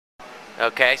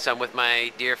Okay, so I'm with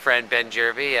my dear friend Ben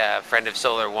Jervey, a friend of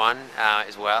Solar One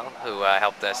as well, who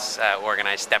helped us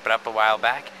organize Step It Up a while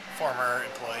back. Former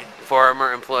employee.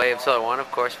 Former employee of Solar One, of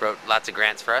course, wrote lots of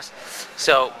grants for us.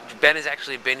 So Ben has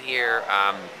actually been here.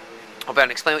 Well,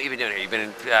 Ben, explain what you've been doing here. You've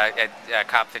been at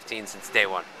COP 15 since day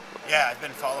one. Yeah, I've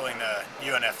been following the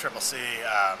UNFCCC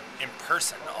in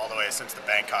person all the way since the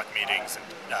Bangkok meetings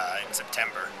in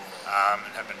September, and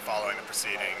have been following the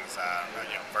proceedings,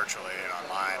 virtually and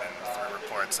online and through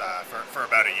reports for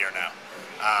about a year now.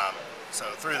 So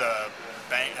through the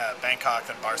Bangkok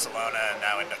and Barcelona and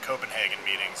now into Copenhagen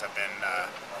meetings, I've been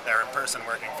there in person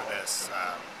working for this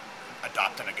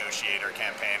Adopt a Negotiator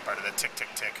campaign, part of the Tick Tick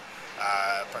Tick,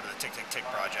 part of the Tick Tick Tick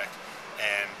project.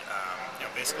 And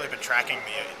basically been tracking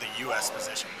the U.S.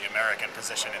 position, the American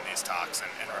position in these talks,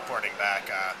 and reporting back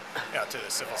to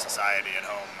the civil society at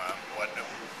home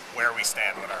where we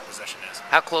stand, what our position is.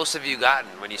 How close have you gotten?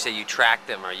 When you say you track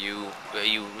them, are you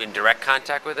in direct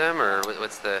contact with them, or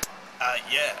what's the?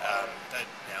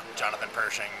 Jonathan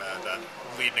Pershing, the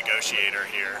lead negotiator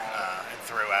here, and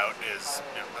throughout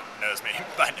knows me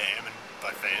by name and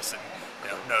by face, and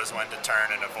knows when to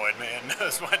turn and avoid me, and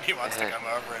knows when he wants to come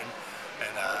over and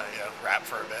rap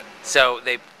for a bit. So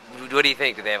what do you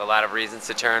think? Do they have a lot of reasons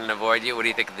to turn and avoid you? What do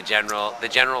you think of the general?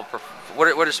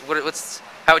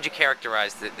 How would you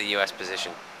characterize the U.S.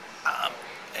 position?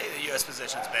 The U.S.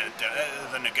 position's been,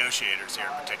 the negotiators here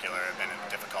in particular have been in a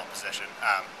difficult position.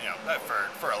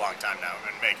 For a long time now.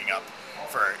 We've been making up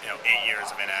for 8 years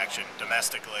of inaction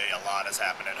domestically. A lot has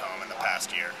happened at home in the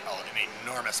past year. An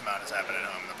enormous amount has happened at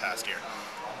home in the past year.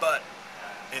 But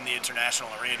in the international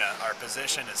arena, our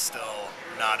position is still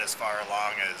not as far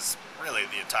along as really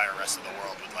the entire rest of the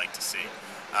world would like to see.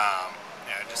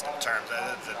 Just in terms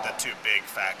of the two big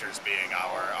factors being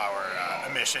our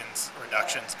emissions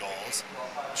reductions goals,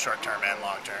 short-term and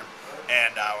long-term,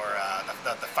 and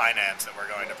the finance that we're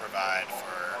going to provide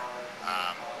for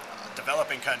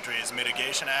developing countries'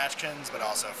 mitigation actions, but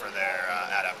also for their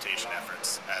adaptation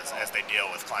efforts as they deal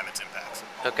with climate's impacts.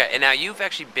 Okay, and now you've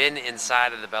actually been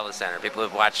inside of the Bella Center. People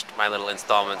who've watched my little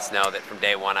installments know that from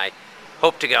day one I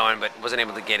hoped to go in but wasn't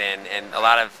able to get in, and a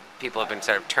lot of people have been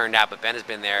sort of turned out, but Ben has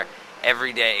been there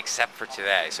every day except for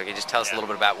today. So can you just tell us a little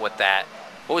bit about what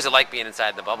was it like being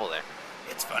inside the bubble there?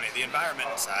 It's funny, the environment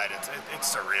inside,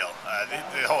 it's surreal.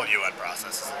 The whole UN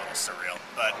process is a little surreal,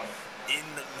 but in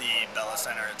the Bella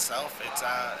Center itself,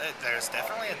 there's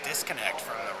definitely a disconnect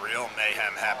from the real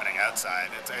mayhem happening outside.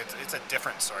 It's a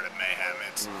different sort of mayhem.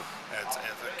 It's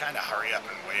a kind of hurry up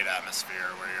and wait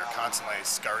atmosphere where you're constantly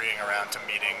scurrying around to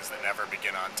meetings that never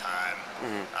begin on time,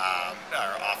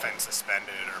 are often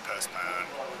suspended or postponed,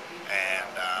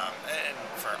 and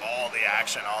for all the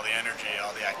action, all the energy,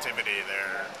 all the activity,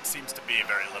 there seems to be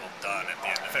very little done at the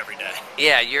end of every day.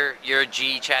 Yeah, your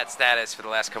G chat status for the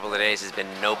last couple of days has been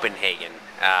Copenhagen.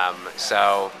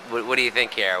 So what do you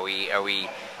think here? We've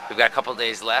got a couple of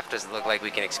days left. Does it look like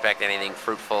we can expect anything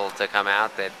fruitful to come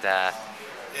out?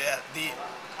 Yeah,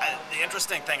 the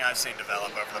interesting thing I've seen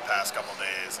develop over the past couple of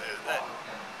days is that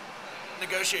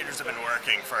negotiators have been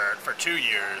working for 2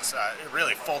 years,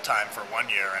 really full-time for 1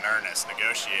 year in earnest,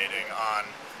 negotiating on,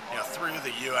 through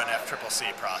the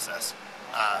UNFCCC process,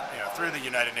 through the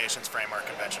United Nations Framework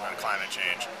Convention on Climate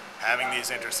Change, having these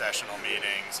intersessional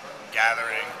meetings,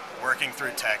 gathering, working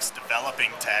through texts,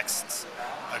 developing texts,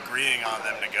 agreeing on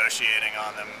them, negotiating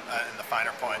on them in the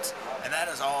finer points, and that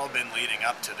has all been leading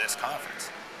up to this conference.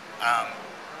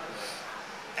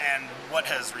 And what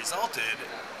has resulted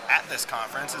at this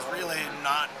conference is really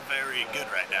not very good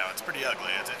right now. It's pretty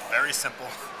ugly. It's very simple.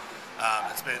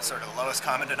 It's been sort of the lowest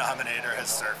common denominator has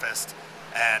surfaced.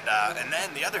 And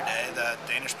then the other day, the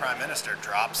Danish Prime Minister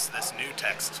drops this new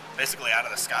text basically out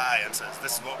of the sky and says,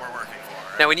 "This is what we're working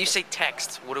for." Now, when you say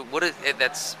text, what is it?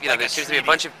 That's like there seems to be a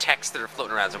bunch of texts that are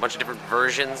floating around. So a bunch of different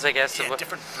versions, I guess. Yeah,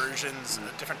 different versions,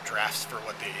 different drafts for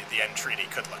what the end treaty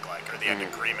could look like, or the end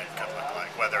agreement could look like.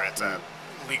 Whether it's a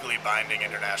legally binding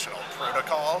international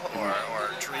protocol or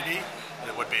treaty,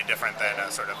 it would be different than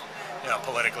a sort of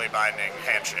politically binding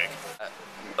handshake.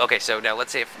 Okay, so now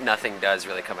let's say if nothing does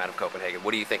really come out of Copenhagen,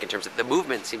 what do you think in terms of the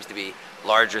movement seems to be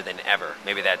larger than ever?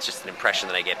 Maybe that's just an impression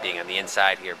that I get being on the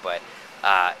inside here, but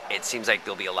it seems like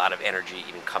there'll be a lot of energy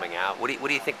even coming out. What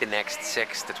do you think the next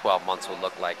 6 to 12 months will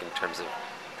look like in terms of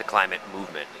the climate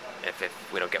movement if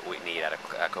we don't get what we need out of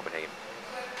Copenhagen?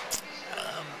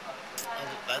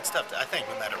 That's tough. I think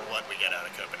no matter what we get out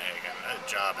of Copenhagen, the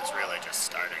job is really just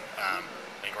starting. I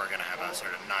think we're going to have a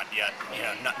sort of not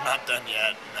done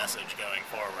yet message going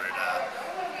forward,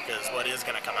 because what is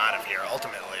going to come out of here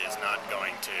ultimately is not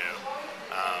going to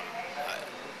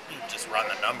just run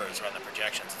the numbers, run the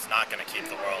projections, it's not going to keep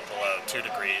the world below 2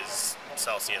 degrees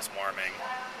Celsius warming,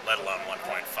 let alone 1.5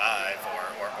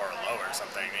 or lower,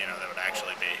 something, you know, that would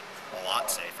actually be a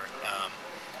lot safer.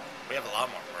 We have a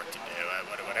lot more work to do.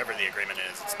 Whatever the agreement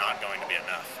is, it's not going to be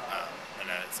enough. And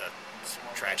it's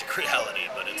a tragic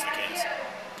reality, but it's the case.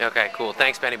 Okay, cool.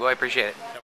 Thanks, Benny boy. Appreciate it.